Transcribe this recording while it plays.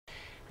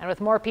And with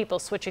more people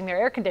switching their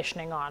air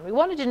conditioning on, we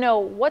wanted to know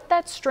what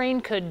that strain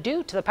could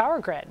do to the power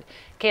grid.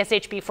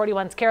 KSHB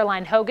 41's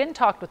Caroline Hogan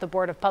talked with the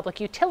Board of Public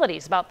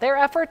Utilities about their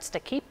efforts to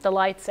keep the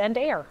lights and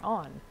air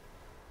on.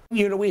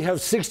 You know, we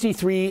have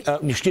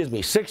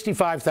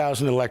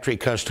 65,000 electric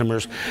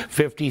customers,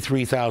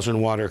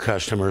 53,000 water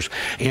customers,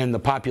 and the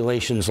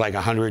population's like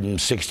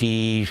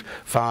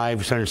 165,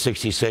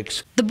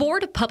 166. The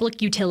Board of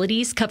Public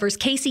Utilities covers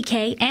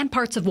KCK and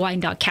parts of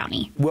Wyandotte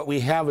County. What we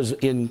have is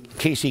in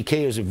KCK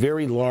is a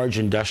very large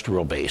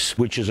industrial base,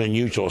 which is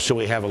unusual. So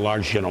we have a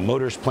large General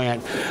Motors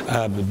plant,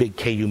 the big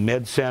KU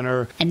Med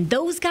Center. And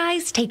those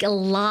guys take a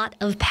lot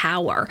of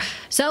power.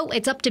 So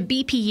it's up to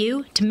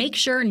BPU to make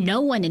sure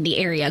no one in the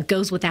area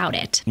goes without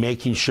it.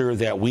 Making sure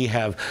that we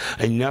have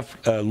enough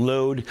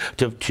load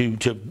to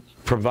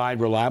provide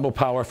reliable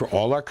power for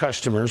all our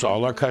customers,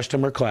 all our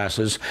customer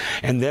classes,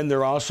 and then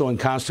they're also in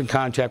constant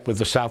contact with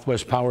the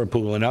Southwest Power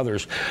Pool and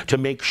others to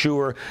make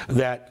sure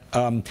that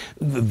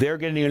they're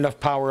getting enough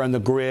power on the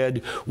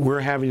grid, we're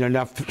having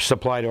enough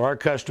supply to our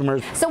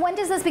customers. So when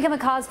does this become a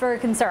cause for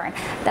concern?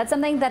 That's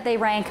something that they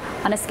rank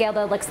on a scale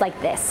that looks like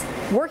this.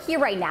 We're here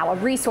right now, a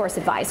resource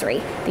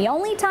advisory. The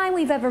only time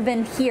we've ever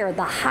been here,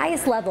 the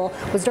highest level,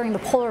 was during the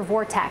polar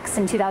vortex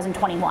in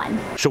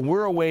 2021. So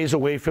we're a ways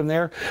away from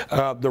there.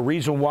 The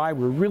reason why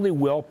we're really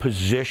well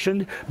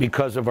positioned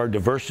because of our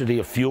diversity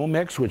of fuel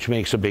mix, which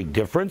makes a big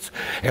difference.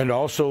 And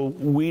also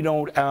we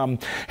don't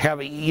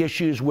have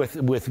issues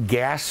with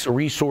gas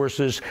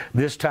resources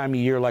this time of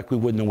year like we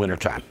would in the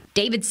wintertime.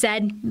 David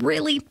said,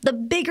 really, the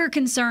bigger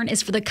concern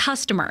is for the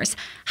customers.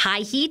 High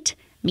heat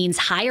means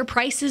higher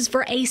prices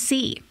for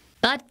AC.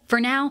 But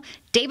for now,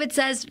 David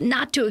says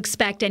not to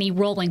expect any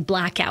rolling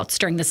blackouts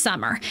during the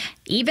summer,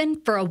 even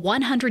for a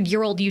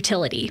 100-year-old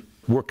utility.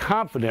 We're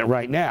confident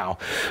right now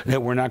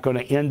that we're not going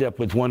to end up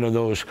with one of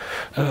those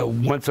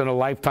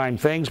once-in-a-lifetime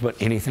things,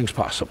 but anything's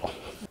possible.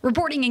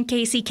 Reporting in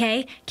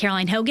KCK,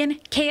 Caroline Hogan,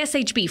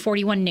 KSHB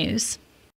 41 News.